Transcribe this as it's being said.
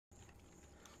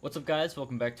What's up, guys?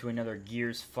 Welcome back to another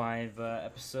Gears 5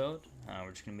 episode. We're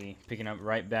just gonna be picking up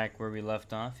right back where we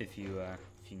left off, if you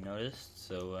noticed.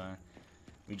 So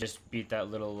we just beat that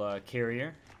little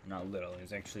carrier. Not little; it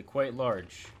was actually quite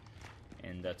large,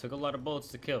 and took a lot of bullets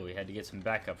to kill. We had to get some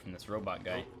backup from this robot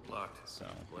guy. Oh, locked. So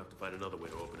we'll have to find another way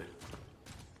to open it.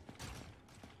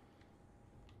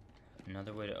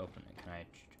 Another way to open it. Can I?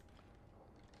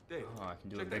 Dave, Oh, I can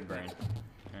do a check big that brain. tank.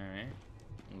 All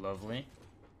right, lovely.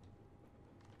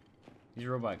 These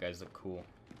robot guys look cool.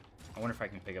 I wonder if I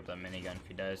can pick up that minigun if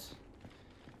he dies.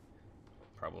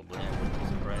 Probably. I wouldn't be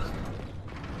surprised.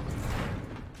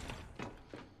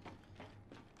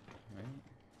 Right.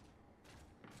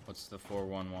 What's the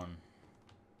 411?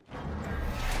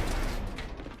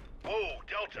 Whoa,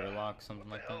 Delta! Airlock, something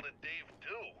What like the hell that? did Dave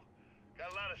do? Got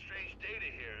a lot of strange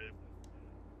data here.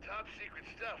 Top secret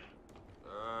stuff.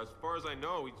 As far as I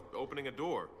know, he's opening a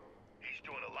door. He's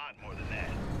doing a lot more than that.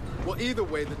 Well, either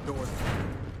way, the door's...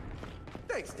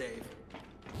 Thanks, Dave.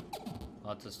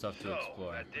 Lots of stuff to So,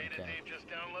 explore. that data Okay. Dave just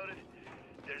downloaded?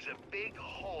 There's a big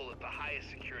hole at the highest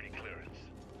security clearance.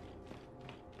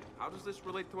 How does this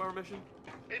relate to our mission?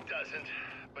 It doesn't,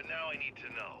 but now I need to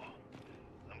know.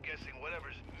 I'm guessing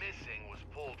whatever's missing was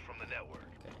pulled from the network.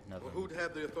 Okay, nothing. Well, who'd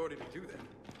have the authority to do that?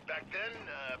 Back then,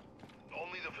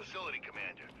 only the facility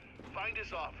commander. Find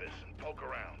his office and poke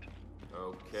around.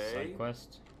 Okay. Side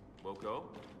quest. We'll go.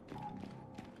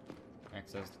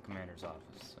 Access the commander's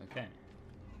office. Okay.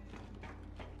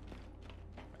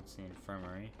 That's the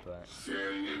infirmary, but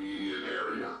Scanning immediate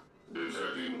area.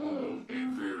 Detecting old,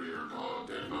 inferior cog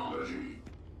technology.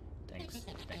 thank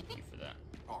you for that.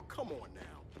 Oh, come on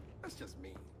now. That's just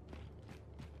mean.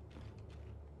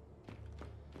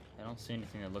 I don't see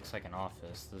anything that looks like an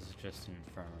office. This is just an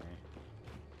infirmary.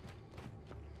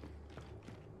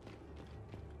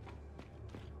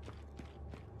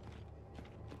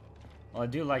 Well, I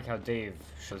do like how Dave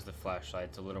shows the flashlight.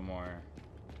 It's a little more,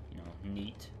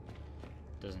 neat.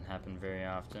 Doesn't happen very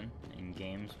often in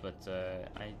games, but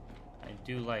I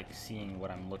do like seeing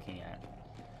what I'm looking at.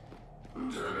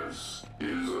 Lieutenants, it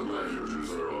is a pleasure to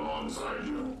serve alongside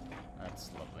you. That's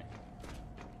lovely.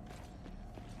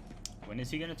 When is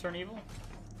he gonna turn evil?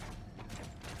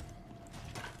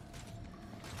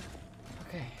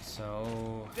 Okay,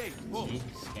 so Dave, whoa.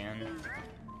 scan.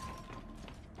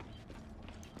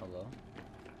 Hello?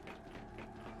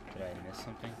 Did I miss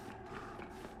something?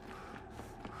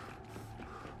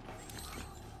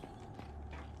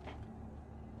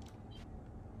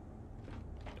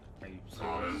 Are you serious?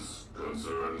 Comments,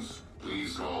 concerns,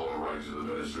 please call or write to the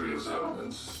Ministry of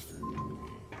Settlements.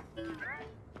 Yeah,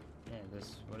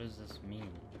 what does this mean?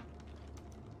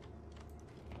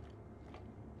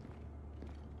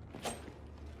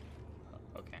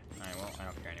 Okay, alright, well, I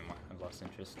don't care anymore. I've lost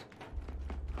interest.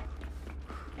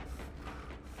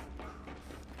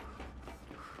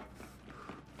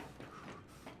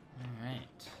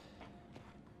 Alright.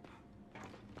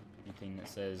 Anything that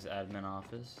says admin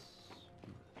office?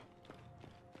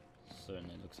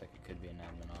 Certainly looks like it could be an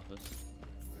admin office.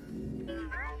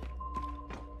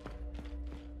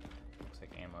 Looks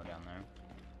like ammo down there.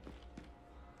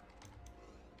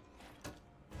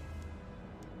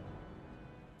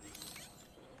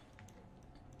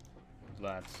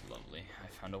 That's lovely. I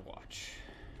found a watch.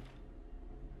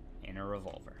 And a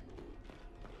revolver.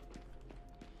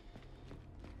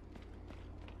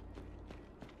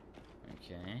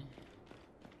 Okay.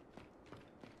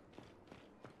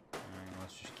 Alright,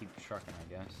 let's just keep trucking,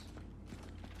 I guess.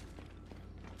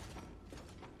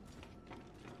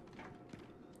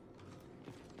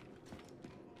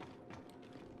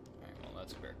 Alright, well,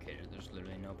 that's barricaded. There's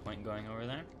literally no point going over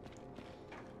there.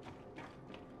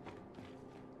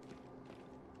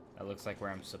 That looks like where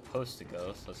I'm supposed to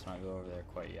go, so let's not go over there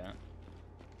quite yet.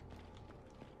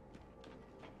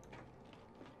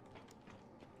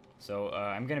 So,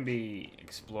 I'm gonna be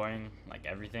exploring, like,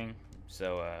 everything.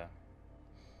 So,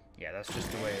 yeah, that's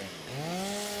just the way...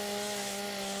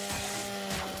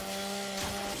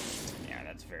 Yeah,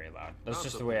 that's very loud. That's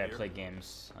just the way I play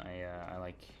games. I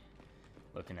like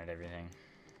looking at everything.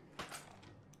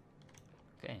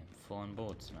 Okay, I'm full on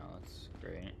bullets now. That's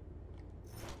great.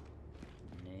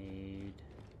 Nade.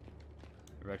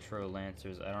 Retro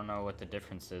Lancers. I don't know what the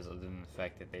difference is other than the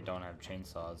fact that they don't have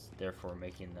chainsaws, therefore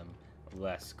making them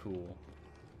less cool.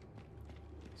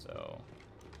 So,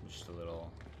 just a little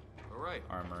Alright.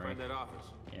 armory. Find that office.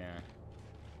 Yeah.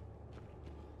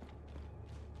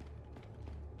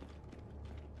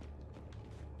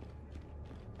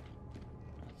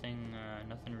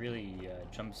 Nothing really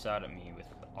jumps out at me with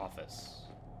office.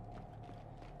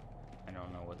 I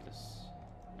don't know what this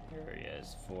area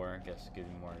is for. I guess give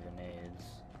me more grenades.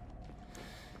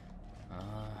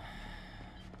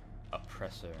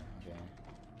 compressor. Okay.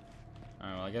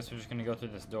 Alright, well, I guess we're just gonna go through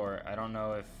this door. I don't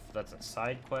know if that's a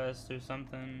side quest or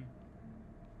something.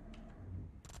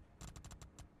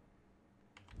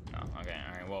 No, okay,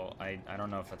 alright, well, I don't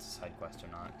know if that's a side quest or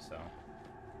not, so.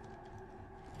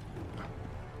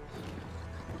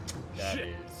 That Shit!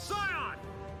 is. Scion!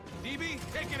 DB,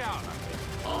 take it out!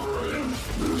 Operating,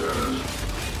 Lieutenant.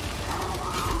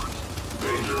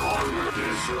 Major hardware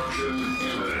destruction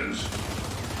imminent.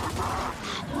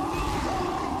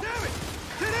 Damn it!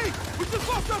 TD! We just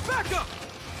lost our backup!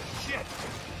 Shit!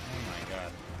 Oh my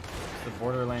god. It's the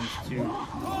Borderlands 2.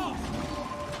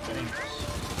 Thing.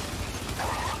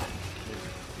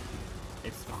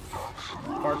 It's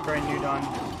Far Cry New Dawn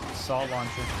Saw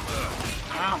Launcher.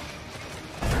 Ow!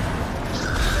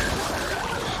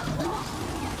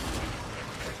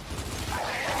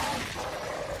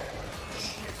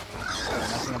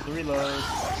 Messing up the reload.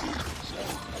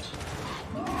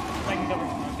 I can cover.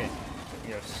 Okay.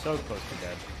 We are so close to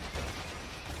dead.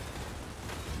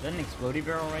 Is that an explodey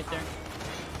barrel right there?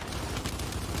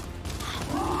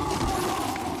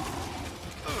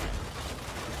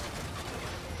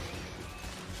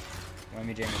 Let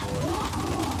me Jamie board.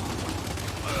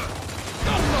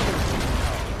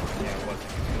 Yeah, it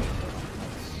wasn't.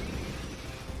 That's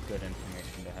good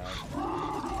information to have.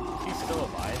 He's still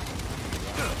alive.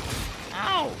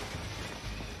 Ow!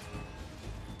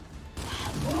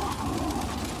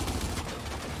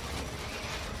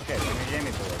 Okay, let me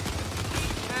Jamie board.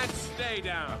 And stay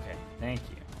down! Okay, thank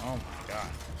you. Oh my god.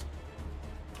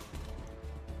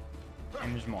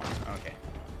 And there's more. Okay.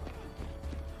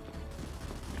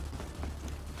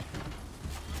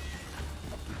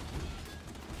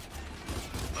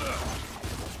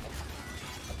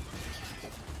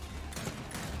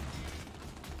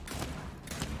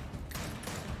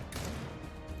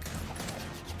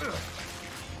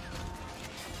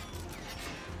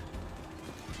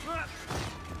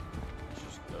 Let's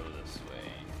just go this way.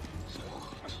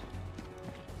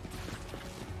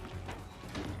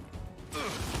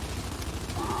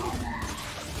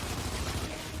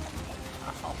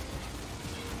 Ow.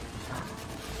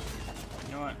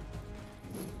 You know what?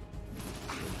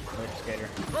 Road skater.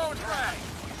 Road frag!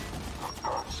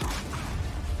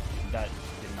 That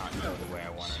did not go the way I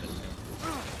wanted it to.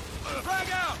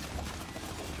 Frag out!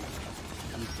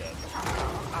 He's dead.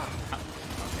 Ow.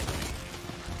 Okay.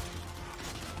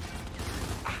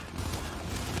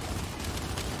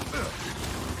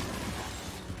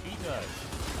 He does.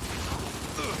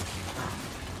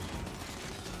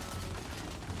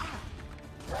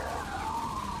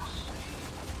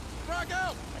 Frag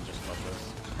out! I just love this.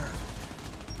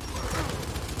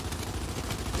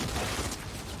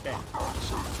 Okay.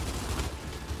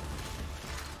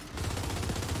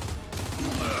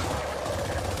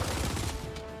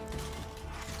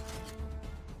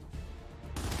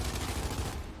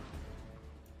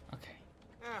 Okay.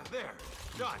 Ah, there.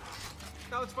 Done.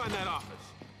 Now let's find that office.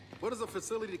 What does a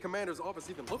facility commander's office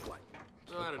even look like?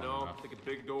 I don't know. Think a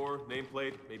big door,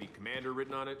 nameplate, maybe commander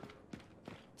written on it.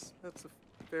 That's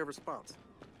a fair response.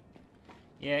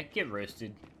 Yeah, get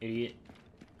roasted, idiot.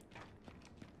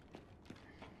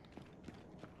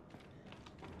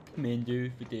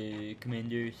 Commander with the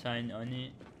commander sign on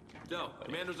it. Del,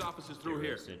 commander's office is through Get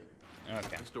here. roasted.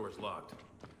 Okay. This door is locked.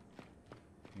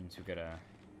 Means we gotta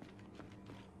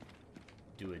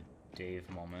do a Dave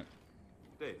moment.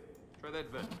 Dave, try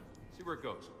that vent. See where it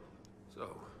goes.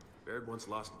 So, Baird once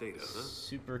lost data, huh?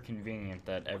 Super convenient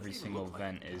that every single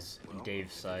vent is Well, Dave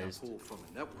if it got sized. pulled from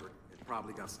the network, it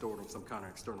probably got stored on some kind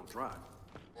of external drive.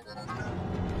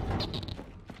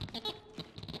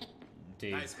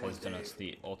 Dave Nice one, has done Dave. us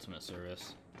the ultimate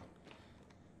service.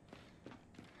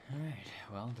 Alright,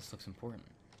 well, this looks important.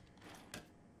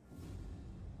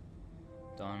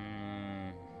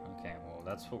 Dawn. Okay, well,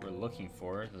 that's what we're looking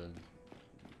for. The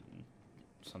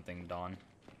something Dawn.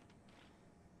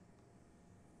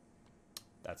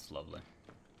 That's lovely.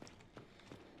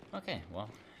 Okay, well,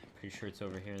 pretty sure it's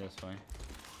over here this way.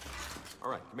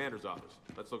 All right, commander's office.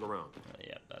 Let's look around.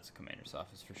 Yeah, that's commander's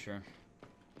office for sure.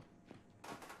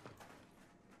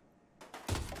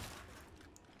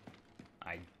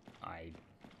 I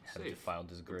have Safe. defiled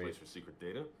his Good grave. place for secret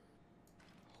data.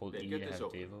 Hold Dave, E get to this have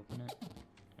open. Dave open it.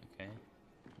 Okay.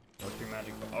 What's your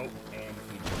magic? Oh, and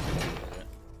he just did it.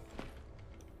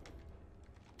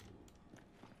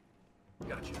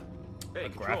 Gotcha. Hey, A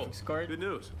control. graphics card? Good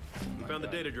news. We my found the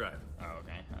God. data drive. Oh,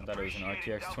 okay. I thought it was an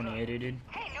RTX 2080, dude.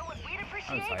 Hey, know what we'd I was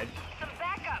appreciate? hyped. Some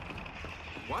backup.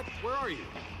 What? Where are you?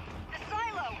 The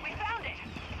silo, we found it.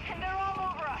 And they're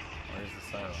all over us. Where's the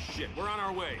silo? Shit, we're on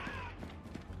our way.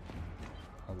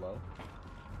 Hello?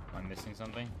 Am I missing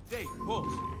something? Dave,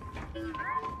 pulse.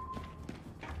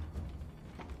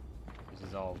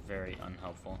 is all very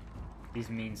unhelpful. These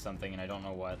mean something, and I don't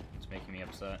know what. It's making me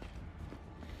upset.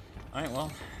 Alright,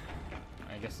 well,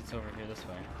 I guess it's over here this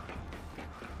way.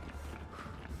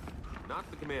 Not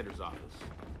the commander's office.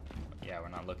 Yeah, we're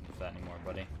not looking for that anymore,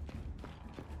 buddy.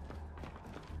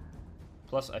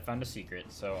 Plus, I found a secret,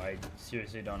 so I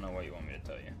seriously don't know what you want me to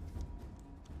tell you.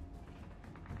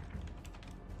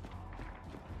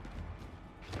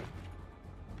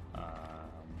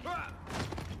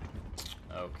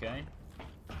 Okay.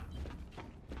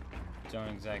 Don't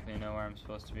exactly know where I'm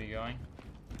supposed to be going.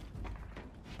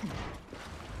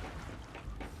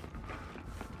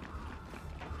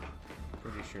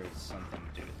 Pretty sure it's something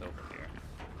to do with over here.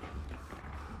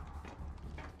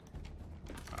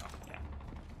 Oh, yeah.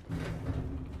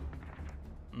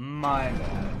 My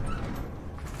bad.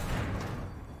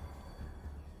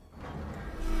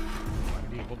 Why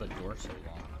did he hold the door so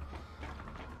long?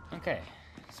 Okay.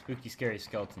 Spooky, scary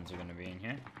skeletons are gonna be in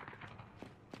here.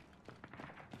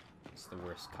 It's the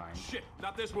worst kind. Shit,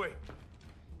 not this way.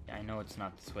 Yeah, I know it's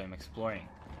not this way. I'm exploring.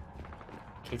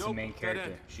 Kate's the Nope, main dead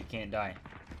character. end. She can't die.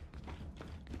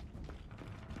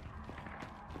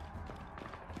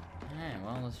 Alright,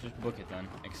 well, let's just book it then.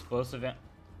 Explosive. Are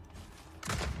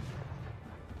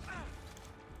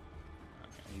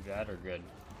you bad or good?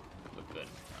 Look good.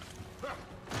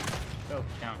 Go,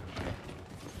 down. Okay.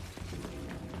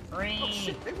 Free! Oh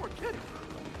shit, they weren't kidding.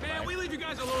 Man, we leave you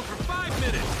guys alone for 5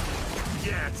 minutes.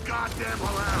 Yeah, it's goddamn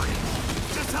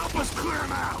hilarious. Just help us clear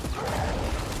them out.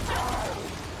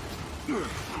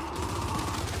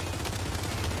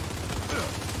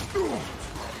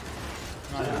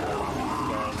 Not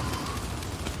important, guys.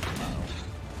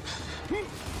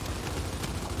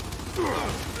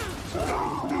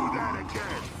 Don't do that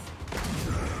again.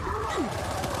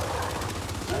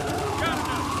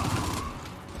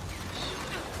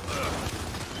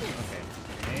 Okay,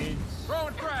 grenades.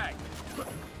 Throwing frag.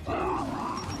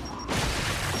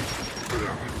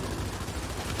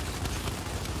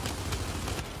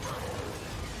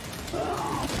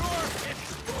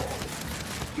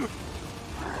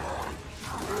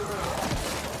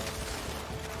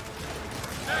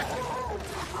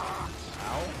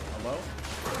 Ow, hello?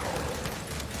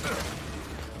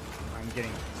 I'm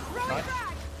getting touched.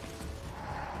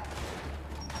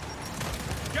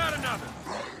 Got another.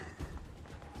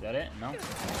 Is that it? No?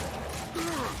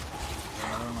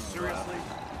 Seriously?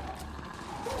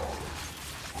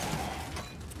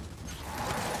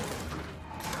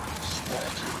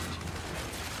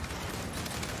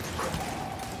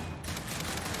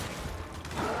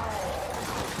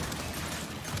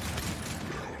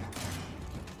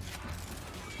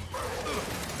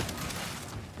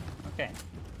 Okay.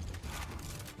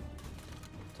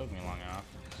 Took me long enough.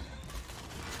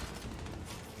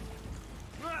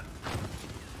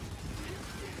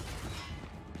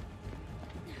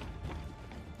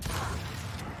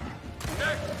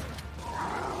 Okay.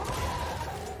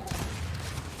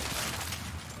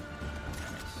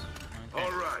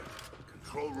 All right.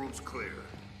 Control room's clear.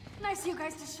 Nice of you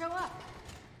guys to show up.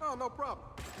 Oh, no problem.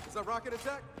 Is that rocket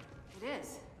attack? It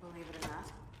is, believe it or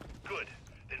not. Good.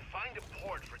 Then find a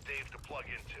port for Dave to plug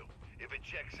into. If it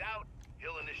checks out,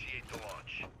 he'll initiate the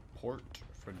launch. Port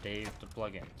for Dave to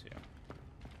plug into.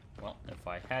 Well, if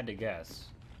I had to guess.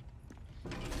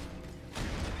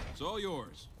 It's all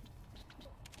yours.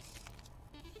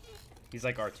 He's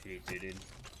like R2-D2, dude.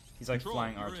 He's like Control,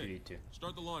 flying you're R2-D2. in.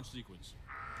 Start the launch sequence.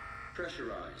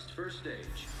 Pressurized. First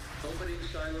stage. Opening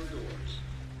silo doors.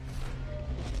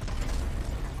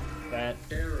 That.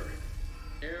 Error.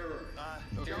 Error.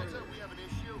 Delta, we have an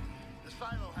issue. The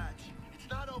silo hatch. It's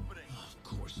not opening. Of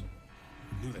course.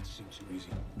 I knew that seemed too easy.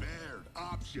 Baird,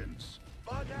 options.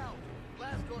 Bug out.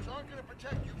 Blast doors aren't going to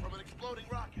protect you from an exploding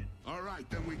rocket. All right,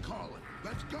 then we call it.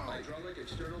 Let's go. Hydraulic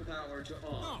external power to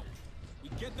on. No! We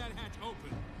get that hatch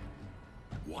open.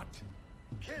 What?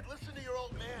 Kid, listen to your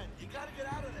old man. You got to get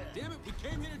out of there. Damn it, we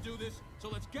came here to do this, so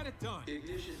let's get it done.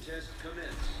 Ignition test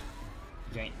commence.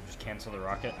 You can't just cancel the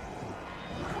rocket.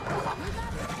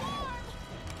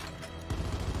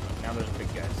 Now there's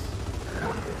big guys.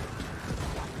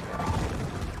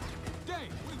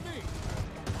 Dave, with me!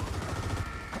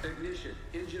 Ignition.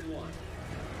 Engine 1.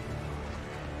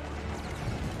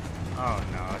 Oh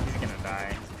no, he's gonna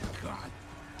die. God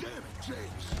damn it,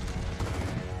 James.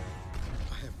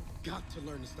 I have got to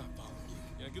learn to stop following you.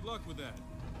 Yeah, good luck with that.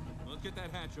 Let's get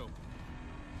that hatch open.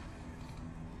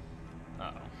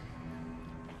 Uh-oh.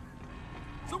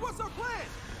 So what's our plan?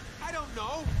 I don't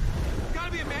know.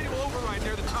 Gotta be a manual override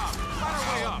near the top. Find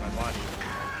our way up. My body.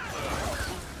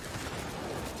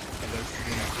 Are those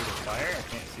shooting through the fire? I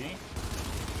can't see.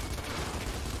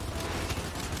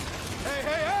 Hey,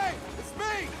 hey, hey! It's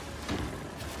me!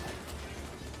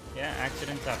 Yeah,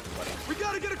 accidents happen, buddy. We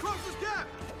gotta get across this gap!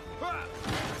 Ah!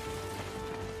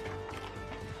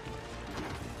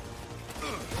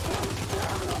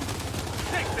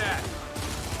 Take that!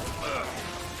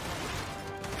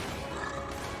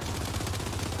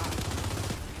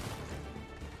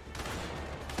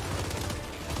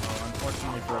 Well,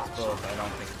 unfortunately for us both, I don't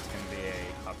think it's going to be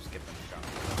a hop, skip, and jump.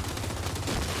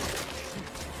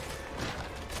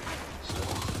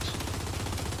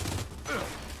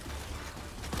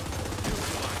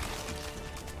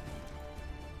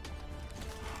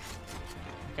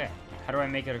 Okay, how do I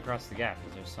make it across the gap?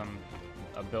 Is there some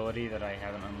ability that I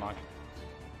haven't unlocked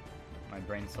my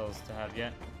brain cells to have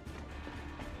yet?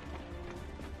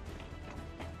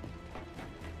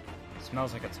 It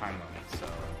smells like a time limit, so...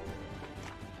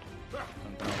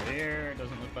 Something over here,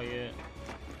 doesn't look like it.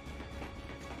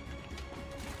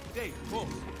 Dave, pull.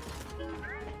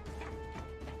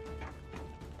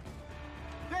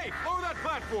 Dave, lower that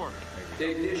platform!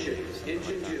 Ignition,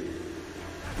 engine 2.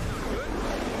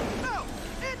 No!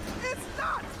 It's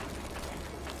not!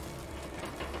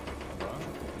 Hello?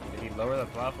 Did he lower the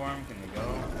platform? Can we go?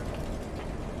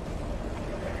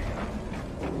 There we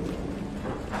go.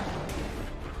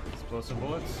 Explosive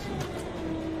bullets?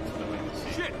 That's what I like to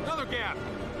see. Shit, another gap!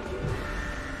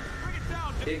 Bring it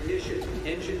down! Ignition,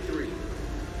 engine 3.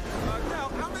 Now,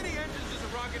 how many engines does a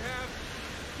rocket have?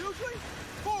 Usually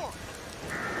 4.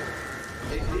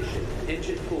 Ignition,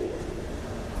 engine 4.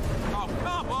 Oh,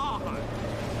 come on!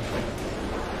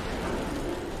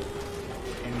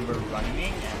 And we're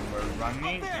running, and we're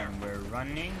running, and we're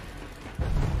running.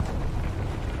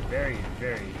 Very,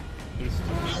 very hasty.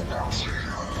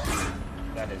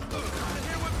 That is the...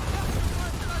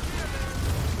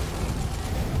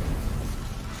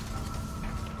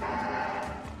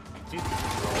 Dude. I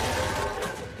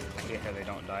hate how they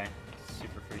don't die. It's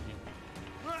super freaky.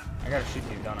 I gotta shoot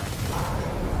you, don't I?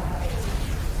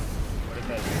 What if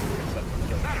that picks up and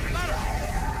kills me?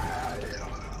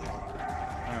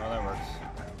 Alright, well that works.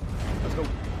 Let's go.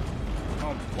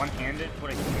 Oh, one-handed?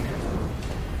 What a unit.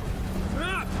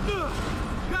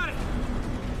 Got it!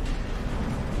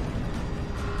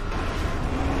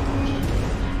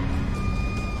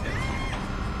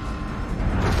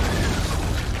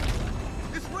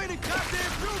 It's raining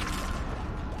goddamn troops!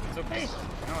 It's okay.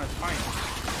 No, it's fine.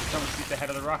 Don't shoot the head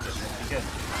of the rocket. It'll be good.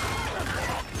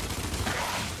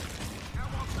 That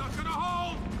one's not gonna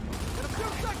hold! In a few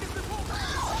seconds, it will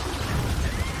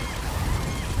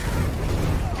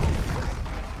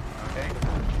Okay.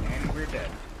 And we're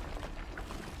dead.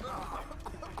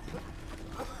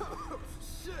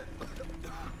 Shit!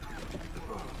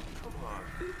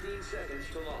 15 seconds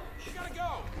to launch. We gotta go!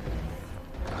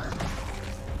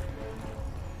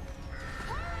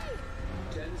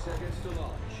 10 seconds to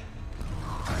launch.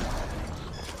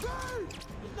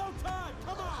 There's no time!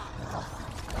 Come on!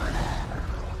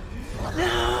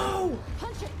 No!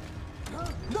 Punch it!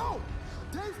 No!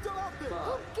 Dave's still out there!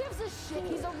 Who gives a shit?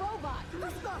 He's a robot.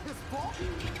 That's not his fault!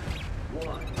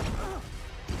 1.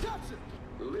 Gotcha!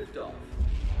 Lift off.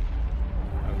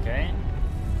 Okay.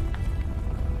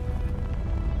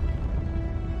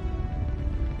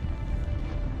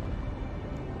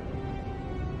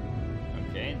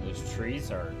 Okay, those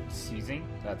trees are seizing.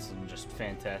 That's just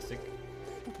fantastic.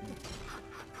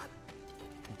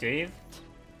 Dave,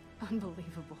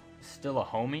 Unbelievable. still a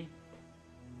homie.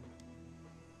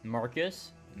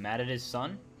 Marcus, mad at his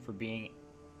son for being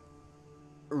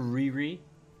Riri.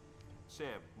 Sam,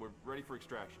 we're ready for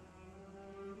extraction.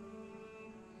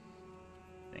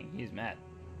 Dang, he's mad.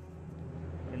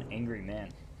 What an angry man.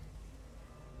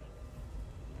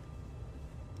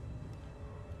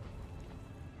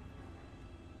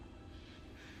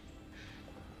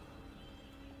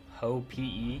 Ho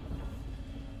PE.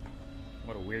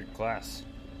 What a weird class.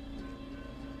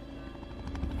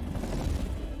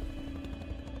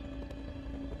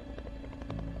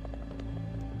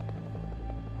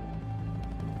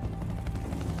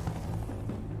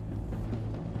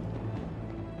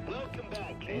 Welcome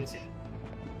back, kids. Fancy.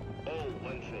 Oh,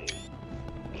 one thing.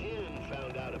 Kim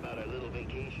found out about our little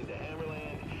vacation to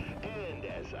Hammerland, and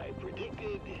as I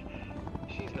predicted,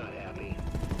 she's not happy.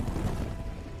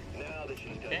 Now that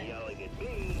she's done Okay. yelling at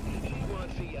me, she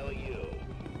wants to yell at you.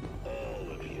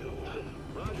 All of you.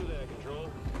 Roger that, Control.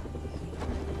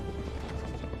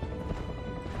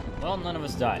 Well, none of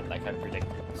us died like I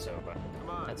predicted, so Come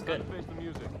on, that's time good. to face the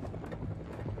music.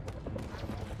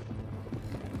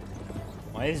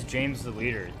 Why is James the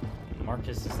leader?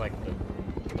 Marcus is like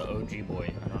the OG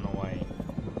boy. I don't know why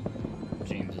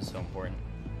James is so important.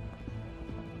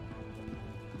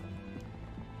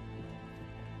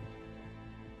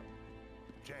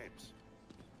 James,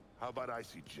 how about I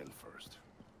see Jill first?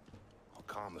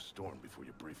 calm the storm before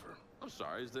you brief her. I'm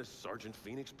sorry, is this Sergeant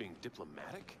Phoenix being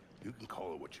diplomatic? You can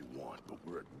call it what you want, but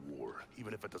we're at war,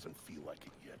 even if it doesn't feel like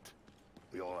it yet.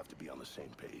 We all have to be on the same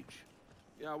page.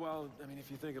 Yeah, well, I mean,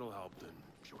 if you think it'll help, then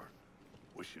sure.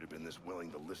 Wish you'd have been this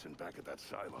willing to listen back at that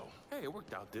silo. Hey, it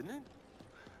worked out, didn't it?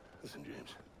 Listen,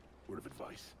 James, word of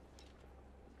advice.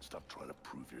 Stop trying to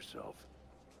prove yourself.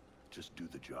 Just do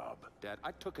the job. Dad,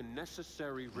 I took a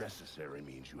necessary risk. Necessary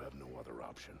means you have no other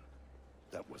option.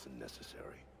 That wasn't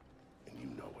necessary, and you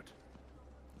know it.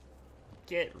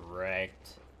 Get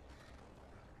wrecked.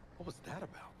 What was that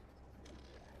about?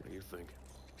 What do you think?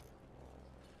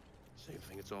 Same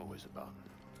thing it's always about.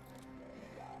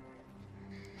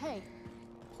 Hey,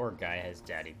 Poor guy has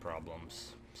daddy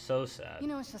problems. So sad. you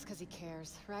know it's just because he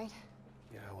cares, right?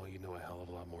 Yeah, well, you know a hell of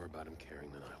a lot more about him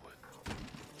caring than I would.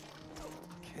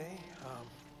 Okay,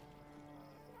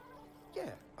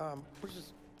 yeah, we're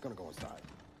just gonna go inside.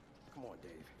 Come on,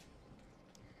 Dave.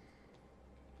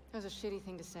 That was a shitty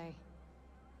thing to say.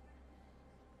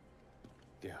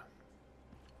 Yeah.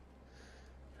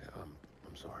 Yeah,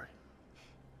 I'm sorry.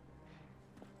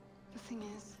 The thing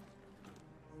is,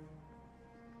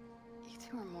 you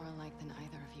two are more alike than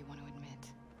either of you want to admit.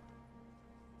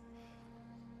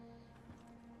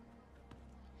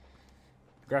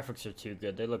 Graphics are too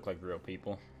good. They look like real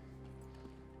people.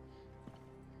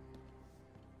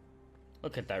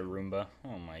 Look at that Roomba.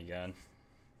 Oh my god.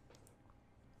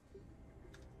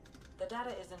 The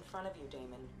data is in front of you,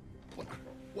 Damon.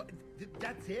 What?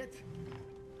 That's it?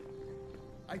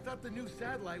 I thought the new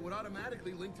satellite would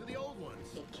automatically link to the old ones.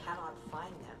 It cannot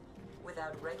find them.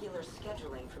 Without regular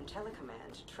scheduling from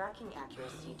Telecommand, tracking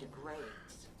accuracy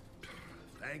degrades.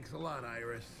 Thanks a lot,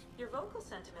 Iris. Your vocal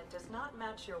sentiment does not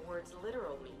match your words'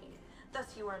 literal meaning.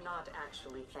 Thus, you are not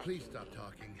actually thanking Please stop me.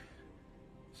 talking.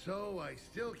 So, I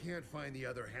still can't find the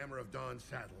other Hammer of Dawn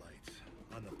satellites.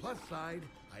 On the plus side,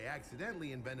 I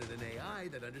accidentally invented an AI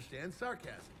that understands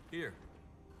sarcasm. Here,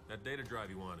 that data drive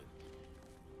you wanted.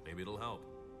 Maybe it'll help.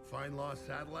 Find lost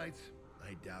satellites?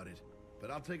 I doubt it.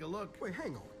 But I'll take a look. Wait,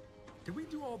 hang on. Did we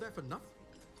do all that for nothing?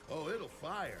 Oh, it'll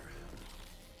fire.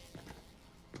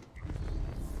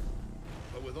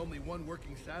 But with only one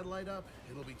working satellite up,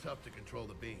 it'll be tough to control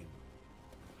the beam.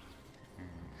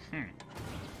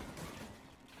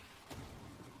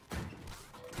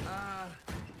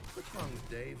 What's wrong with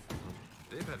Dave?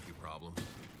 They've had a few problems.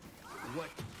 What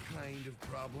kind of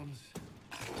problems?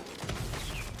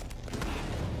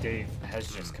 Dave has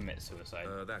just committed suicide.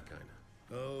 That kind.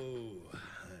 Oh,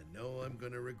 I know I'm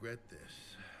gonna regret this.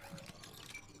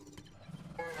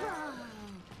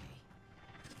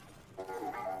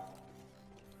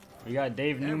 We got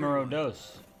Dave numero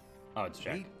dos. Oh, it's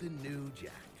Jack. Meet the new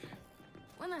Jack.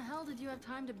 When the hell did you have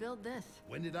time to build this?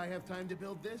 When did I have time to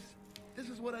build this? This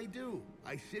is what I do.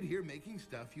 I sit here making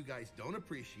stuff you guys don't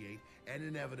appreciate and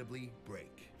inevitably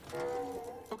break.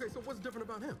 Okay, so what's different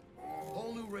about him?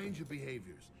 Whole new range of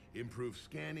behaviors. Improved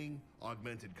scanning,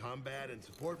 augmented combat and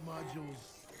support modules.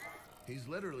 He's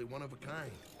literally one of a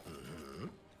kind.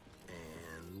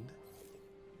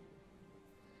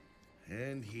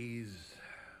 And he's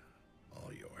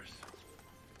all yours.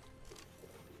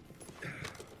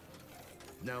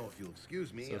 Now, if you'll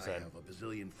excuse me, So I sad. have a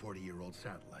bazillion 40-year-old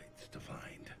satellites to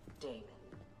find. Damon,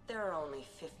 there are only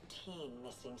 15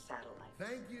 missing satellites.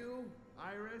 Thank you,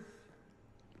 Iris.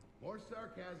 More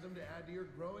sarcasm to add to your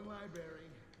growing library.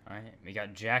 Alright, we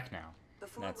got Jack now.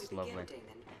 Before That's we begin, lovely.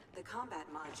 Damon, the combat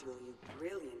module you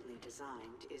brilliantly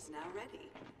designed is now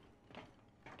ready.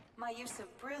 My use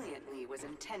of brilliantly was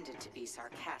intended to be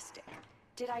sarcastic.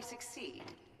 Did I succeed?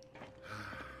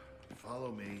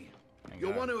 Follow me. Thank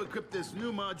You'll God. want to equip this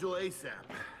new module ASAP.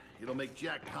 It'll make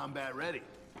Jack combat ready.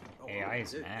 AI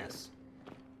is an ass.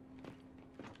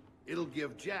 It'll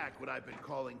give Jack what I've been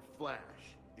calling flash.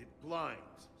 It blinds,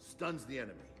 stuns the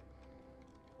enemy.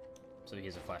 So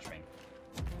he's a flashbang.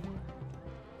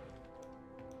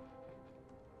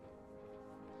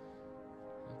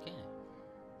 Okay.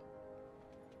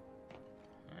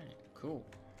 Alright, cool.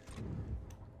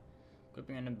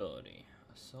 Equipping an ability.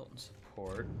 Assault and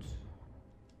support.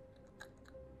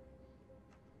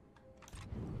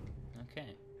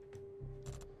 Okay.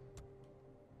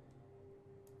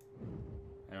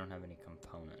 I don't have any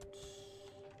components.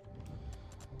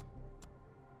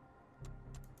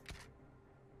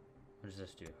 What does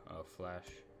this do? Oh, flash.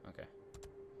 Okay.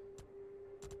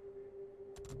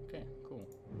 Okay, cool.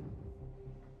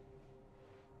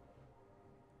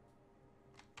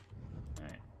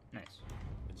 Alright, nice.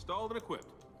 Installed and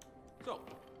equipped. So,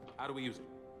 how do we use it?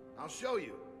 I'll show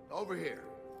you. Over here.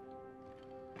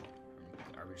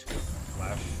 Are we just gonna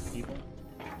flash people?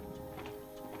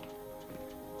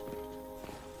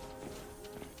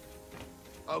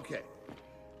 Okay.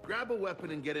 Grab a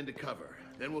weapon and get into cover.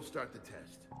 Then we'll start the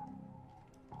test.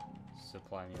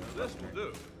 Supply me with This will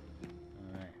do.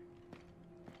 Alright.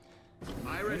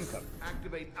 Iris,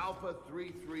 activate Alpha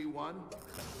 331.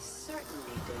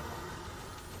 Certainly, Damon.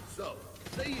 So,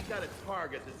 say you got a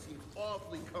target that seems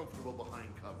awfully comfortable behind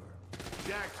cover.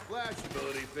 Jack's flash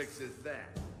ability fixes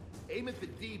that. Aim at the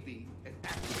DB and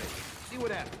activate it. See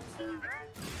what happens.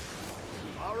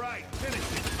 All right, finish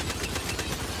it.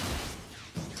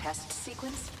 Test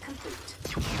sequence complete.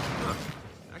 Huh.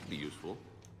 That could be useful.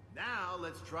 Now,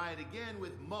 let's try it again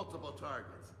with multiple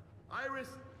targets. Iris,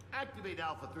 activate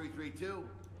Alpha 332.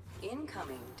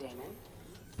 Incoming, Damon.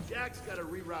 Jack's got to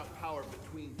reroute power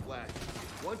between flashes.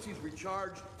 Once he's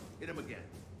recharged, hit him again.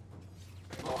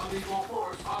 Non-lethal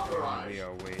force authorized. We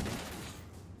are waiting.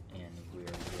 And we are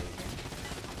waiting.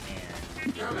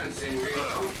 And Commencing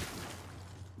reload.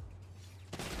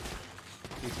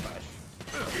 he's flash.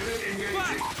 Unit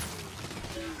engaging.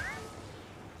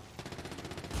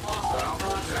 Hostile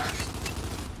contact.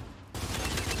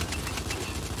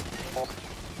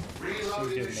 Reload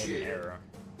Made an initiated. error.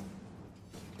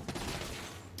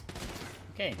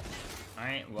 Okay.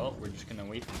 Alright, well, we're just gonna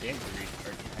wait for Dave to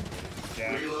recharge.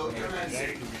 Reload Jack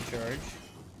commencing. to recharge.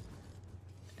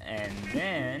 And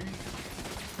then...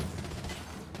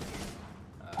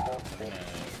 we're gonna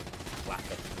whack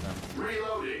up to them.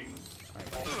 Reloading.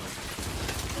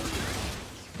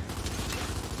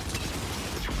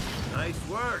 Nice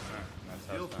work. That's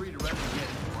how Feel it's free done. to rest again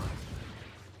if you want.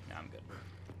 Nah, I'm good.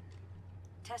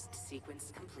 Test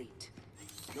sequence complete.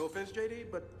 No offense,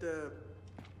 JD, but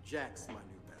Jack's my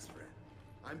new best friend.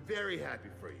 I'm very happy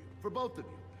for you, for both of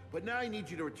you. But now I need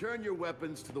you to return your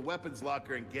weapons to the weapons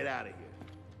locker and get out of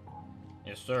here.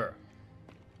 Yes, sir.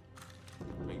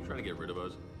 Are you trying to get rid of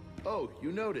us? Oh,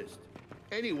 you noticed.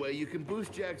 Anyway, you can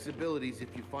boost Jack's abilities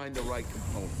if you find the right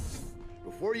components.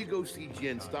 Before you go see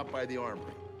Jin, stop by the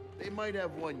armory. They might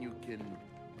have one you can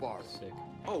borrow. Sick.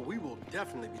 Oh, we will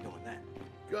definitely be doing that.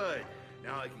 Good.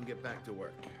 Now I can get back to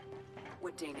work.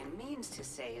 What Damon means to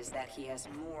say is that he has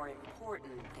more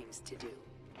important things to do.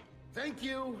 Thank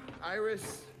you,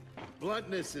 Iris.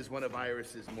 Bluntness is one of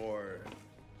Iris's more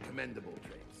commendable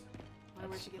traits. Wonder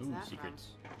where she gets Ooh, that secrets.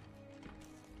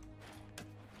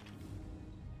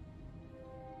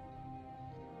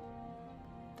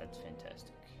 That's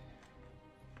fantastic.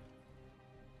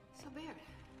 from? So, Baird,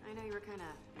 I know you were kind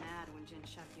of mad when Jin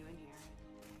shoved you in here.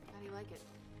 How do you like it?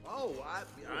 Oh,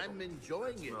 I'm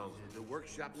enjoying it. Smells The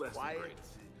workshop's less than quiet, great.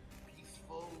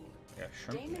 peaceful. Yeah,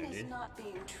 shrimp Damon is dude. not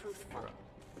being truthful.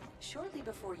 Shortly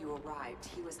before you arrived,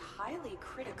 he was highly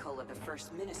critical of the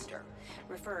First Minister,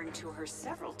 referring to her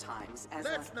several times as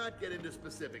Let's not get into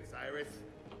specifics, Iris.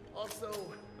 Also,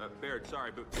 Baird,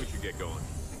 sorry, but we should get going.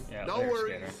 Yeah, no later,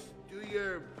 worries. Scanner. Do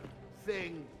your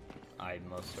thing. I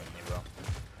most certainly will.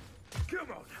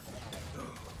 Come on.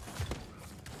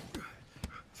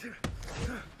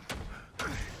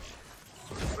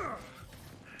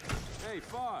 Hey,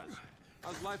 Foz.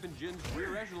 How's life in Jin's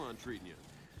rear echelon treating you?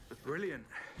 Brilliant.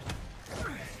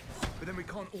 But then we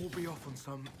can't all be off on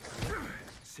some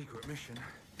secret mission.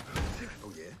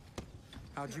 Oh, yeah?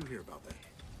 How'd you hear about that?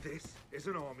 This is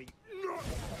an army, not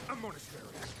a monastery.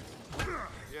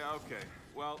 Yeah, okay.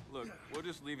 Well, look, we'll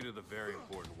just leave you to the very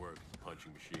important work of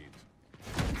punching machines.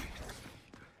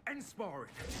 And sparring.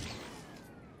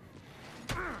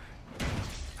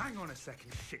 Hang on a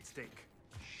second, shit stick.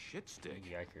 Shit stick?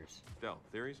 Yikers. Del,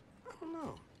 theories? I don't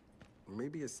know.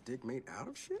 Maybe a stick made out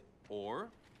of shit? Or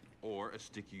a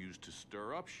stick you use to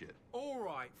stir up shit. All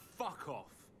right, fuck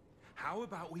off. How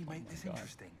about we make this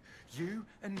interesting? You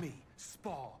and me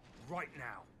spar right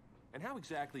now. And how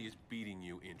exactly is beating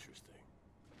you interesting?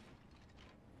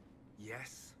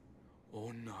 Yes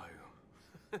or no?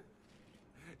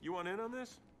 You want in on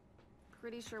this?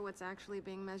 Pretty sure what's actually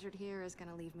being measured here is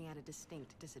gonna leave me at a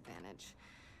distinct disadvantage.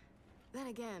 Then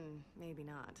again, maybe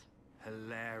not.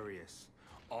 Hilarious.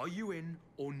 Are you in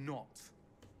or not?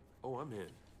 Oh, I'm in.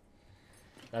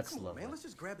 That's Come on, lovely. man. Let's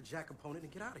just grab a jack component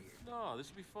and get out of here. No, this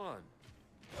will be fun.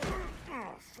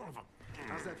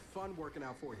 How's that fun working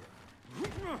out for you?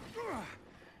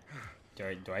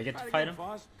 Do I get to Try it fight again, him?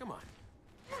 Foz. Come on.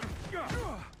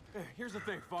 Hey, here's the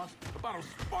thing, Foz. About to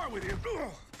spar with you,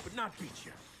 but not beat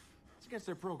you. It's against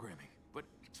their programming, but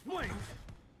explain.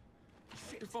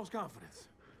 It's false confidence.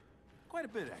 Quite a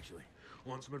bit, actually.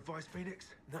 Want some advice, Phoenix?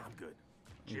 No, I'm good.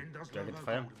 Jin does Do I love get to her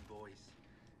fight him? golden boys,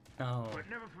 No. but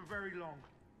never for very long.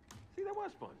 See, that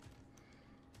was fun.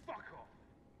 Fuck off.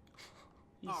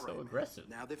 He's All so right, man. aggressive.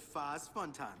 Now that Five's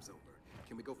fun time's over,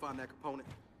 can we go find that component?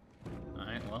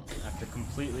 Alright, well, after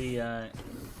completely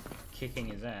kicking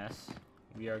his ass,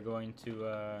 we are going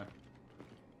to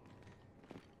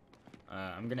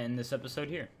I'm gonna end this episode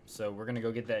here. So we're gonna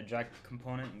go get that jack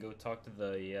component and go talk to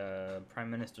the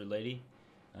Prime Minister lady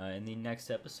in the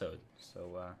next episode.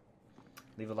 So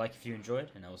leave a like if you enjoyed,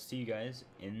 and I will see you guys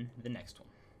in the next one.